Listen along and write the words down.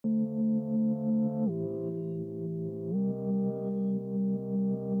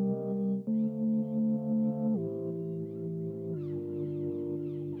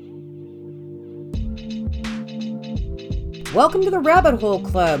Welcome to the Rabbit Hole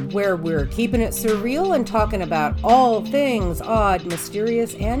Club, where we're keeping it surreal and talking about all things odd,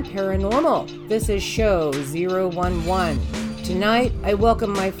 mysterious, and paranormal. This is show 011. Tonight, I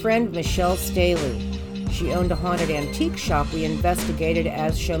welcome my friend Michelle Staley. She owned a haunted antique shop we investigated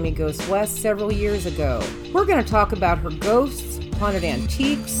as Show Me Ghosts West several years ago. We're going to talk about her ghosts, haunted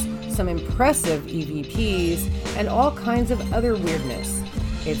antiques, some impressive EVPs, and all kinds of other weirdness.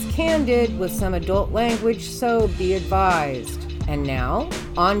 It's candid with some adult language, so be advised. And now,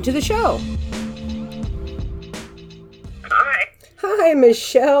 on to the show. Hi. Hi,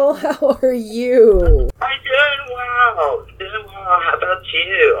 Michelle. How are you? I'm doing well. How about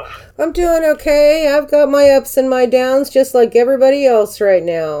you? I'm doing okay. I've got my ups and my downs just like everybody else right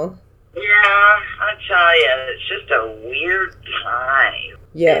now. Yeah, I tell you, it's just a weird time.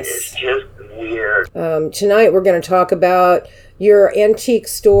 Yes. It's just weird. Tonight we're going to talk about your antique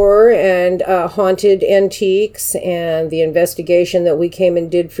store and haunted antiques and the investigation that we came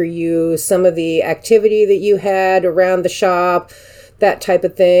and did for you, some of the activity that you had around the shop, that type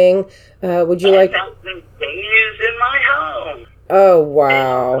of thing. Would you like... I found some things in my home. Oh,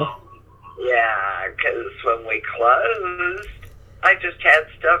 wow. Yeah, because when we closed, I just had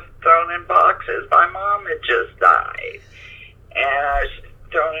stuff thrown in boxes. My mom had just died. And I was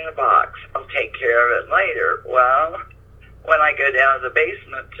thrown in a box. I'll take care of it later. Well, when I go down to the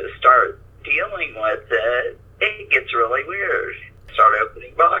basement to start dealing with it, it gets really weird. Start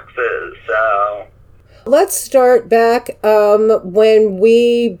opening boxes, so... Let's start back when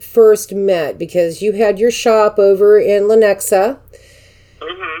we first met, because you had your shop over in Lenexa.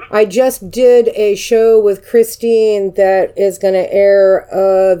 Mm-hmm. I just did a show with Christine that is going to air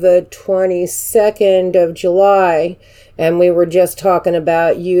the 22nd of July. And we were just talking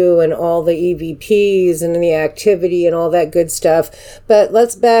about you and all the EVPs and the activity and all that good stuff. But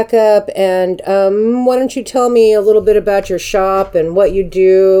let's back up and why don't you tell me a little bit about your shop and what you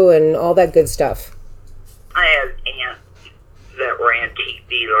do and all that good stuff? I had aunts that were antique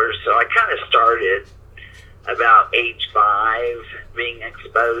dealers, so I kind of started about age 5 being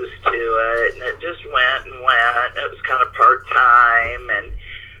exposed to it, and it just went and went. It was kind of part-time, and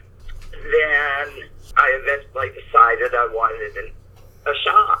then I eventually decided I wanted a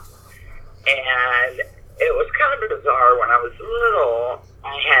shop. And it was kind of bizarre. When I was little,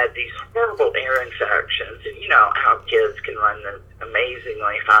 I had these horrible ear infections. And you know how kids can run this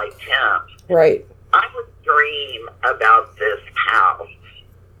amazingly high temps. Right. I would dream about this house.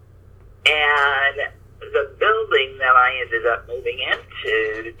 And the building that I ended up moving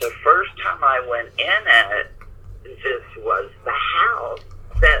into, the first time I went in it, this was the house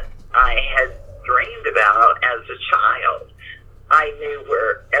that I had dreamed about as a child. I knew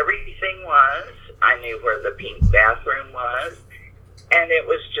where everything was. I knew where the pink bathroom was. And it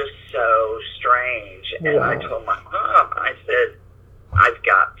was just so strange. And Wow. I told my mom, I said, I've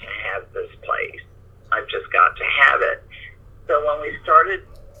got to have this place. I've just got to have it. So when we started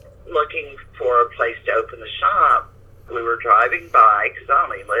looking for a place to open the shop, we were driving by, because I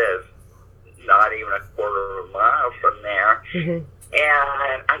only live not even a quarter of a mile from there. Mm-hmm.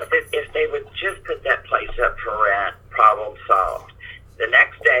 And I said, if they would just put that place up for rent, problem solved. The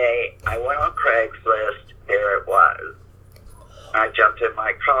next day, I went on Craigslist. There it was. I jumped in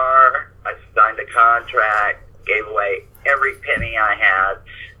my car. I signed a contract, gave away every penny I had,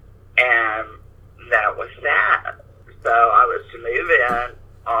 and that was that. So I was to move in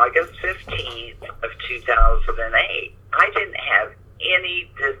August 15th of 2008. I didn't have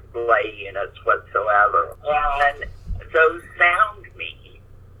any display units whatsoever. And those found me.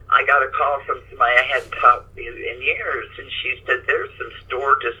 I got a call from somebody I hadn't talked to in years, and she said, there's some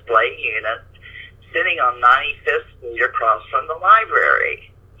store display units sitting on 95th Street across from the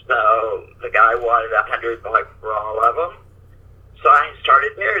library. So the guy wanted $100 for all of them. So I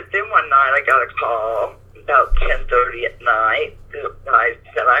started there. Then one night I got a call about 10:30 at night. The guy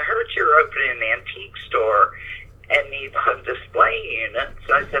said, I heard you're opening an antique store and need some display units.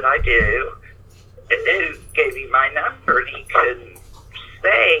 I said, I do. And who gave you my number? And he couldn't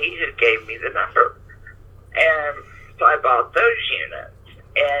say who gave me the number. And so I bought those units.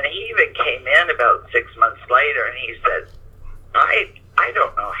 And he even came in about 6 months later and he said, I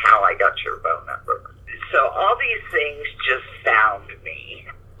don't know how I got your phone number. So all these things just found me,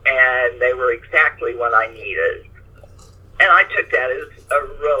 and they were exactly what I needed. And I took that as a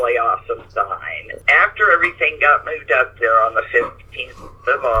really awesome sign. After everything got moved up there on the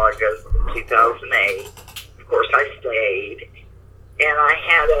 15th of August, 2008, of course I stayed, and I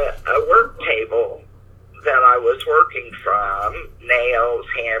had a work table that I was working from, nails,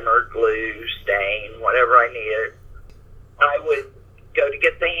 hammer, glue, stain, whatever I needed. I would go to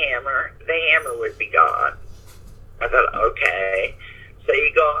get the hammer would be gone. I thought, okay. So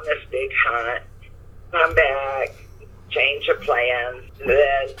you go on this big hunt, come back, change of plans,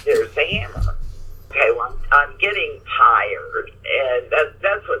 then there's the hammer. Okay, well, I'm getting tired, and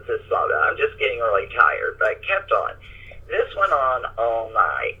that's what this is all about. I'm just getting really tired, but I kept on. This went on all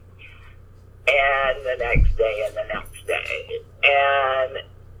night, and the next day, and the next day. And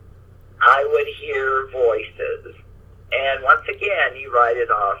I would hear voices. And once again, you write it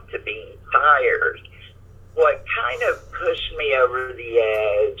off to being tired. What kind of pushed me over the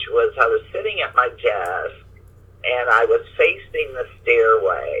edge was I was sitting at my desk, and I was facing the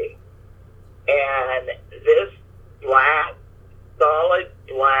stairway, and this black, solid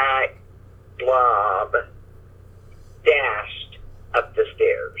black blob dashed up the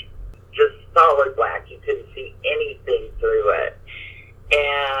stairs. Just solid black. You couldn't see anything through it.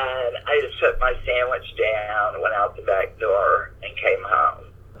 And I just put my sandwich down, went out the back door, and came home.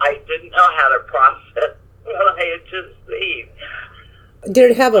 I didn't know how to process what I had just seen.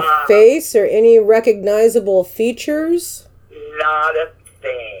 Did it have a face or any recognizable features? Not a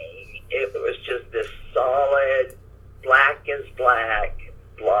thing. It was just this solid, black as black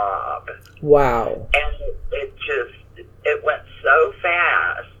blob. Wow. And it went so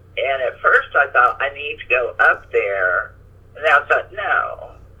fast. And at first I thought, I need to go up there. And I thought,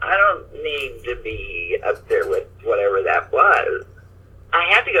 no, I don't need to be up there with whatever that was. I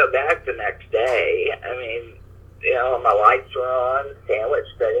had to go back the next day. I mean, you know, my lights were on, sandwich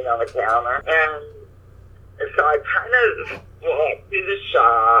sitting on the counter. And so I kind of walked through the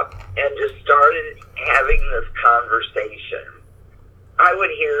shop and just started having this conversation. I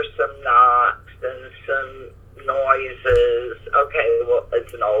would hear some knocks and some noises. Okay, well,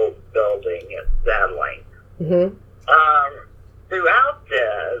 it's an old building. It's settling. Mm-hmm. Throughout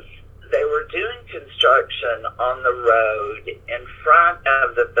this, they were doing construction on the road in front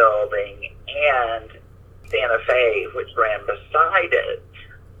of the building and Santa Fe, which ran beside it.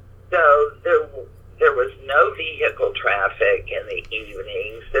 So there was no vehicle traffic in the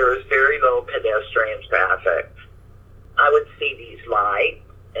evenings. There was very little pedestrian traffic. I would see these lights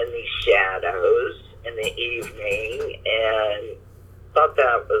and these shadows in the evening and thought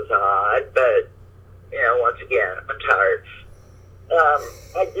that was odd, but, you know, once again, I'm tired.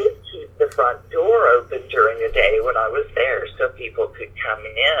 I did keep the front door open during the day when I was there so people could come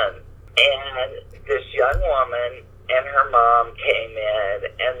in. And this young woman and her mom came in,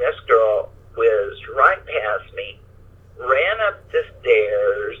 and this girl whizzed right past me, ran up the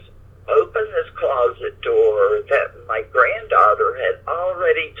stairs, opened this closet door that my granddaughter had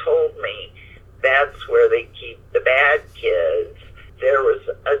already told me that's where they keep the bad kids. There was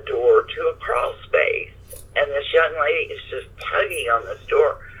a door to a crawl space. And this young lady is just tugging on this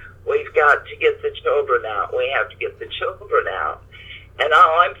door. We've got to get the children out. We have to get the children out. And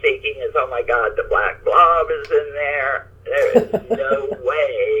all I'm thinking is, oh my God, the black blob is in there. There is no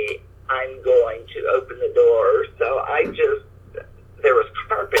way I'm going to open the door. So there was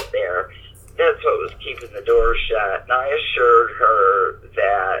carpet there. That's what was keeping the door shut. And I assured her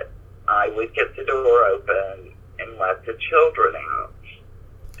that I would get the door open and let the children out.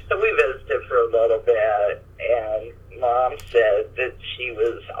 So we visited for a little bit, and Mom said that she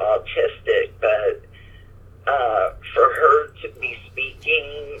was autistic, but for her to be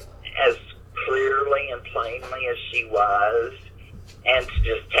speaking as clearly and plainly as she was, and to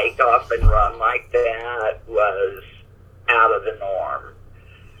just take off and run like that was out of the norm.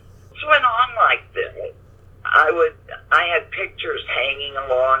 So it went on like this. I had pictures hanging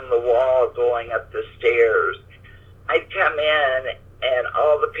along the wall going up the stairs. I'd come in, and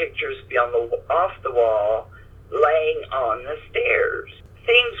all the pictures be off the wall, laying on the stairs.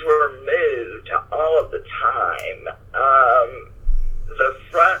 Things were moved all of the time. The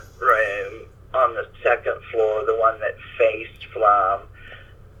front room on the second floor, the one that faced Flum,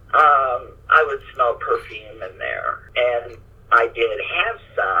 I would smell perfume in there. And I did have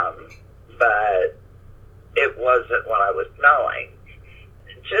some, but it wasn't what I was smelling.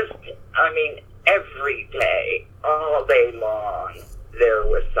 Every day, all day long, there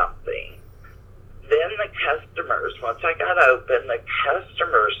was something. Then the customers, once I got open, the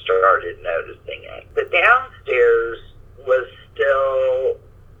customers started noticing it. The downstairs was still,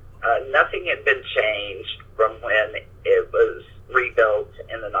 nothing had been changed from when it was rebuilt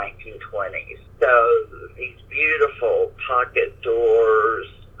in the 1920s. So these beautiful pocket doors,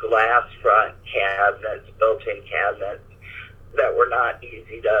 glass front cabinets, built-in cabinets that were not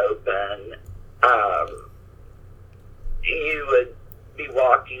easy to open. You would be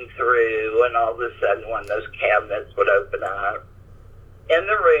walking through, and all of a sudden one of those cabinets would open up. In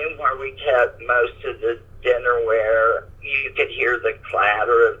the room where we kept most of the dinnerware, you could hear the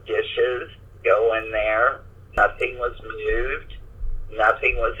clatter of dishes go in there. Nothing was moved.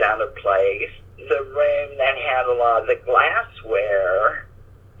 Nothing was out of place. The room that had a lot of the glassware,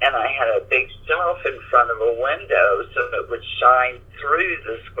 and I had a big shelf in front of a window so it would shine through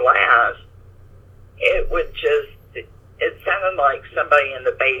this glass. It sounded like somebody in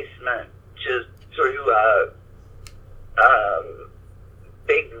the basement just threw a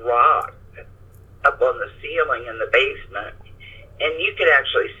big rock up on the ceiling in the basement, and you could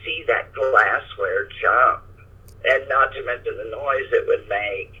actually see that glassware jump, and not to mention the noise it would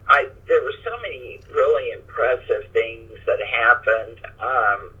make. There were so many really impressive things that happened.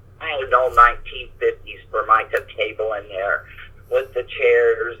 I had an old 1950s Formica table in there with the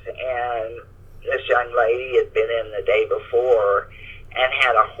chairs, and this young lady had been in the day before and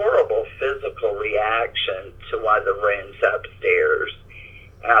had a horrible physical reaction to one of the rooms upstairs.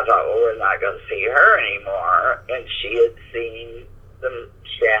 And I thought, well, we're not going to see her anymore. And she had seen some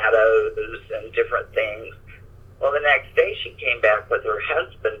shadows and different things. Well, the next day she came back with her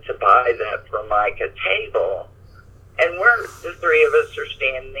husband to buy that Formica table. And the three of us are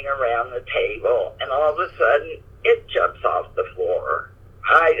standing around the table, and all of a sudden, it jumps off the floor.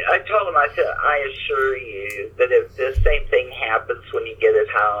 I told him, I said, I assure you that if this same thing happens when you get it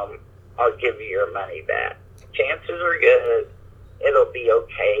home, I'll give you your money back. Chances are good. It'll be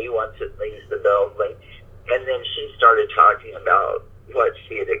okay once it leaves the building. And then she started talking about what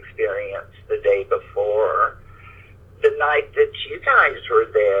she had experienced the day before. The night that you guys were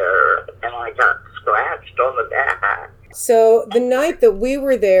there, and I got scratched on the back. So the night that we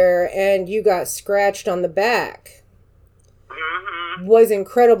were there and you got scratched on the back was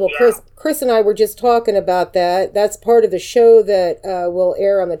incredible. Yeah. Chris and I were just talking about that. That's part of the show that will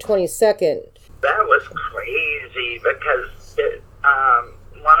air on the 22nd. That was crazy because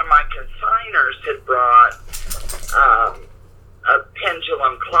one of my consigners had brought a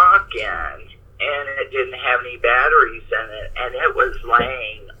pendulum clock in, and it didn't have any batteries in it, and it was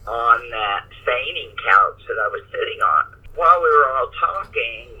laying on that feigning couch that I was sitting on. While we were all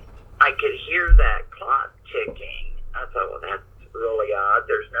talking, I could hear that clock ticking. I thought, well, that's really odd.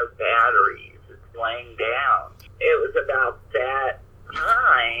 There's no batteries. It's laying down. It was about that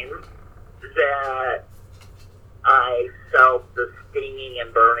time that I felt the stinging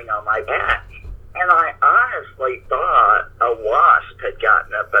and burning on my back. And I honestly thought a wasp had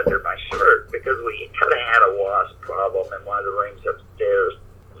gotten up under my shirt, because we kind of had a wasp problem in one of the rooms upstairs.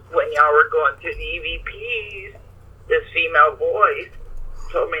 When y'all were going through the EVPs, this female voice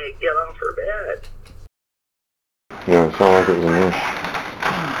told me to get off her bed. Yeah, it sounded like it was a nurse.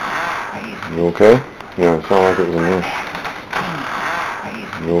 You okay? Yeah, it sounded like it was a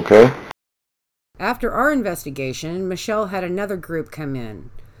nurse. You okay? After our investigation, Michelle had another group come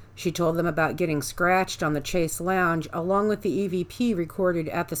in. She told them about getting scratched on the Chase Lounge along with the EVP recorded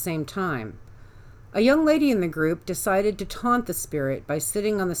at the same time. A young lady in the group decided to taunt the spirit by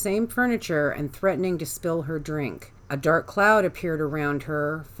sitting on the same furniture and threatening to spill her drink. A dark cloud appeared around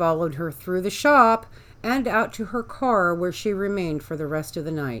her, followed her through the shop, and out to her car, where she remained for the rest of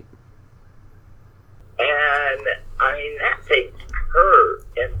the night. And, I mean, that thing hurt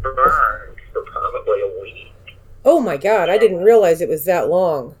and burned for probably a week. Oh my God, I didn't realize it was that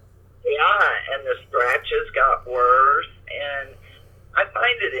long. Yeah, and the scratches got worse, and I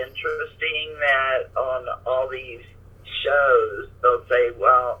find it interesting that on all these shows, they'll say,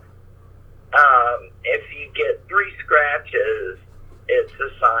 well, if you get 3 scratches, it's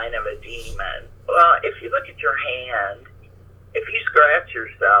a sign of a demon. Well, if you look at your hand, if you scratch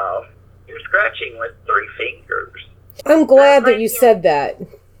yourself, you're scratching with 3 fingers. I'm glad that you said that.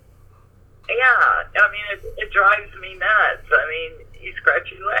 Yeah, I mean, it drives me nuts. I mean, you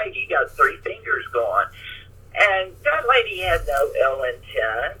scratch your leg, you got 3 fingers going. And that lady had no ill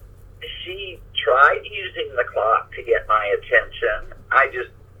intent. She tried using the clock to get my attention. I just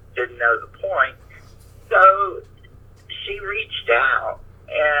didn't know the point. So she reached out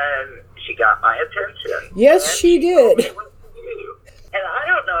and she got my attention. Yes, and she did. Told me what to do. And I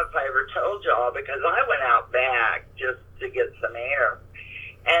don't know if I ever told y'all, because I went out back just to get some air.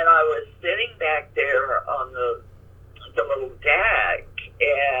 And I was sitting back there on the little deck,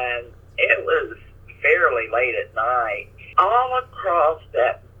 and it was fairly late at night. All across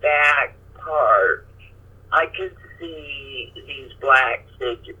that back part, I could see these black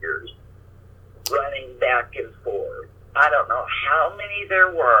figures running back and forth. I don't know how many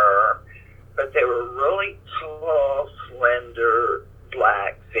there were, but they were really tall, slender,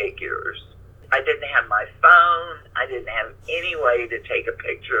 black figures. I didn't have my phone. I didn't have any way to take a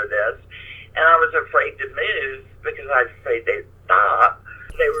picture of this. And I was afraid to move because I was afraid they'd stop.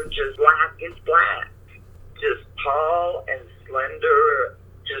 They were just black as black. Just tall and slender,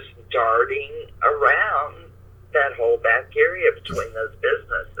 just darting around that whole back area between those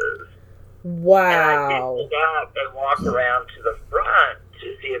businesses. Wow. And I did get out and walk around to the front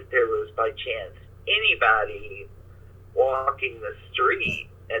to see if there was, by chance, anybody walking the street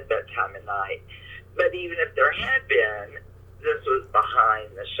at that time of night. But even if there had been, this was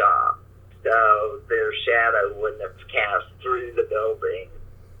behind the shop. So their shadow wouldn't have cast through the building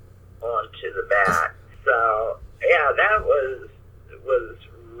onto the back. So, yeah, that was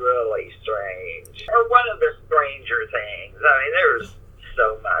really strange. Or one of the stranger things. I mean, there's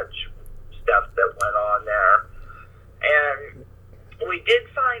so much stuff that went on there. And we did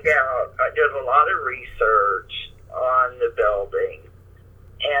find out, I did a lot of research on the building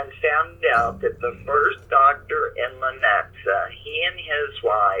and found out that the first doctor in Lenexa, he and his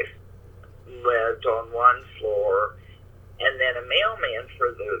wife lived on one floor, and then a mailman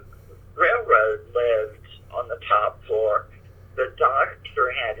for the railroad lived on the top floor. The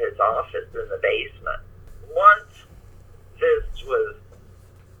doctor had his office in the basement. Once this was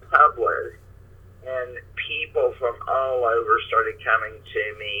published, and people from all over started coming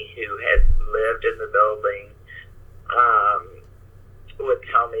to me who had lived in the building, would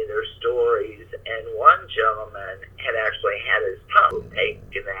tell me their stories, and one gentleman had actually had his tongue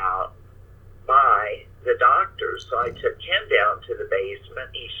taken out by the doctor. So I took him down to the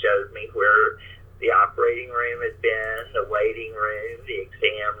basement. He showed me where the operating room had been, the waiting room, the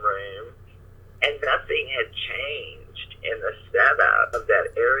exam room, and nothing had changed in the setup of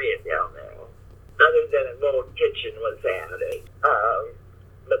that area down there, other than a little kitchen was added.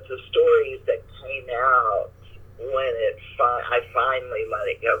 But the stories that came out when I finally let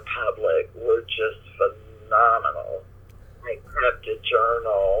it go public were just phenomenal. I kept a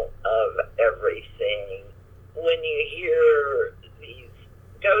journal of everything. When you hear these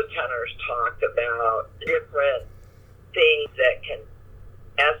ghost hunters talk about different things that can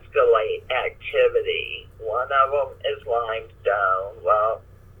escalate activity, one of them is limestone. Well,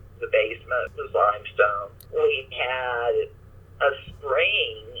 the basement was limestone. We had a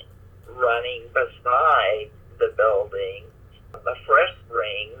spring running beside the building, a fresh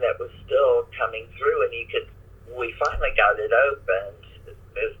spring that was still coming through, and we finally got it opened.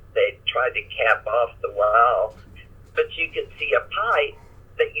 They tried to cap off the well, but you could see a pipe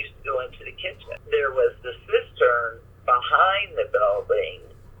that used to go into the kitchen. There was the cistern behind the building,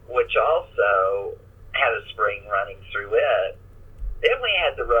 which also had a spring running through it. Then we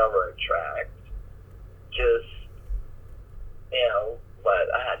had the railroad tracks, just,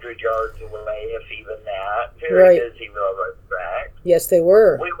 100 yards away, if even that. Very busy railroad tracks. Yes, they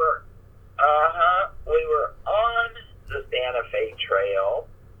were. We were on the Santa Fe Trail,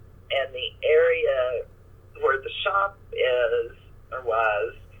 and the area where the shop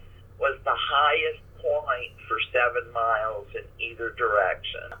was the highest point for 7 miles in either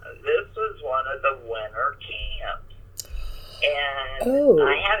direction. This was one of the winter camps. And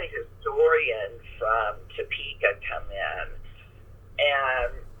I had a historian from Topeka come in,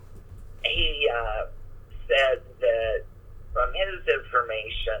 and he said that from his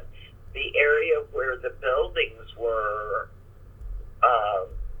information, the area where the buildings were,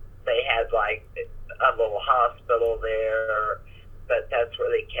 they had like a little hospital there, but that's where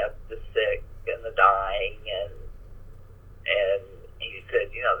they kept the sick and the dying, and he said,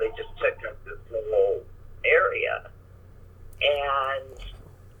 they just took up this little area. And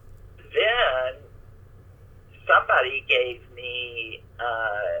then somebody gave me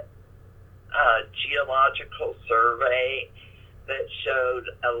a geological survey that showed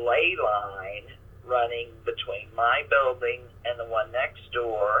a ley line running between my building and the one next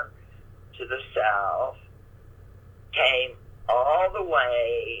door to the south, came all the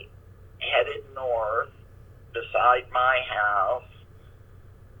way, headed north beside my house,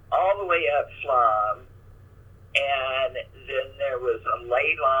 all the way up Flum, and then there was a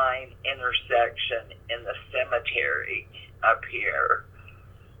ley line intersection in the cemetery up here.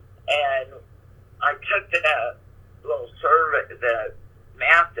 And I took that little survey, the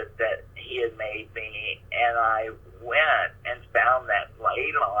map that he had made me, and I went and found that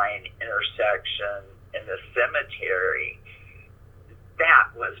ley line intersection in the cemetery.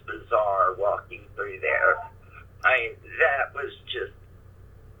 That was bizarre walking through there. That was just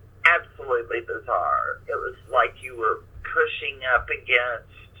absolutely bizarre. It was like you were pushing up against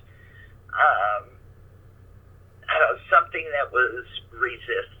something that was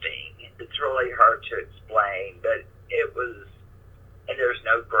resisting. It's really hard to explain, but it was, and there's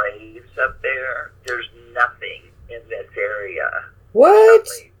no graves up there. There's nothing in this area. What?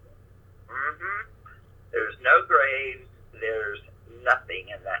 Mm-hmm. There's no graves. There's nothing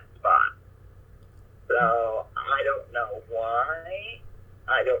in that spot. So I don't know why.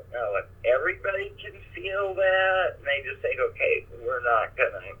 I don't know if everybody can feel that, and they just think, okay, we're not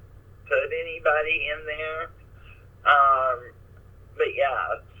going to put anybody in there. But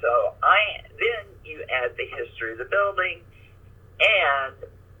yeah, so then you add the history of the building and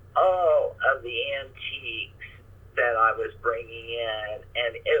all of the antiques that I was bringing in,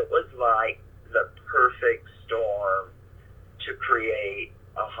 and it was like the perfect storm to create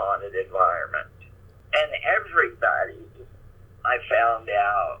a haunted environment. And everybody, I found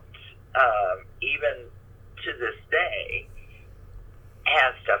out, even to this day,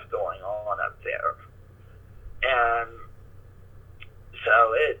 has stuff going on up there. And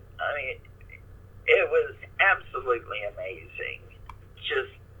so it was absolutely amazing.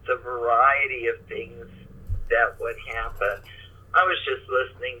 Just the variety of things that would happen. I was just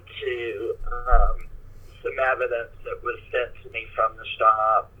listening to some evidence that was sent to me from the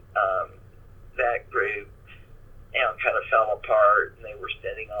shop. That group, kind of fell apart, and they were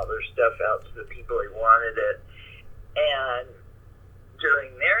sending all their stuff out to the people who wanted it. And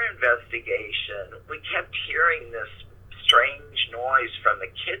during their investigation, we kept hearing this strange noise from the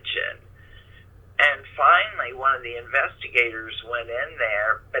kitchen. And finally, one of the investigators went in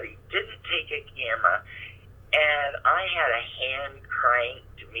there, but he didn't take a camera. And I had a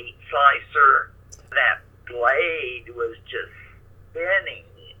hand-cranked meat slicer. That blade was just spinning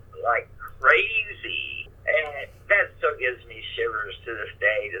like crazy. And that still gives me shivers to this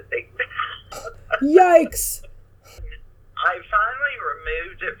day to think. Yikes! I finally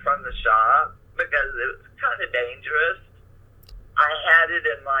removed it from the shop because it was kind of dangerous. I had it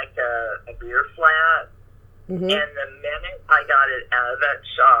in like a beer flat, and the minute I got it out of that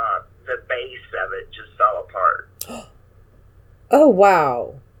shop, the base of it just fell apart. Oh,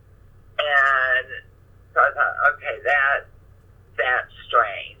 wow. And so I thought, okay, that's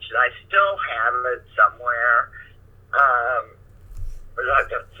strange. And I still have it somewhere. But I've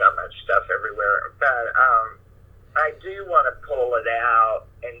got so much stuff everywhere. But I do want to pull it out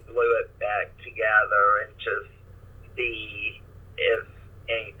and glue it back together and just see if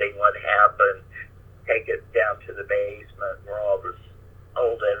anything would happen. Take it down to the basement where all this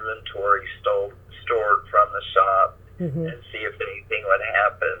old inventory stored from the shop, and see if anything would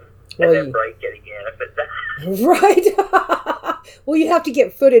happen. And then break it again if it does. Right. Well, you have to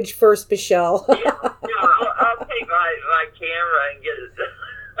get footage first, Michelle. I'll take my camera and get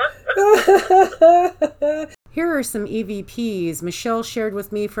it. Here are some EVPs Michelle shared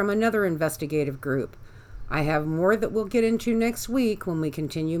with me from another investigative group. I have more that we'll get into next week when we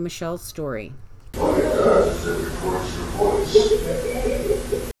continue Michelle's story. Oh my God, it records your voice.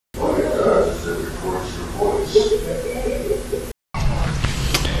 Oh my God, it records your voice.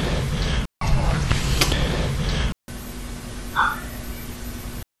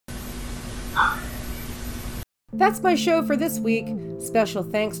 That's my show for this week. Special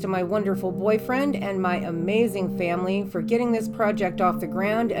thanks to my wonderful boyfriend and my amazing family for getting this project off the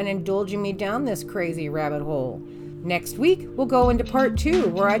ground and indulging me down this crazy rabbit hole. Next week, we'll go into part 2,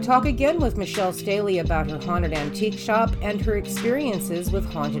 where I talk again with Michelle Staley about her haunted antique shop and her experiences with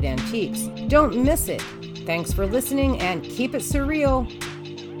haunted antiques. Don't miss it. Thanks for listening and keep it surreal.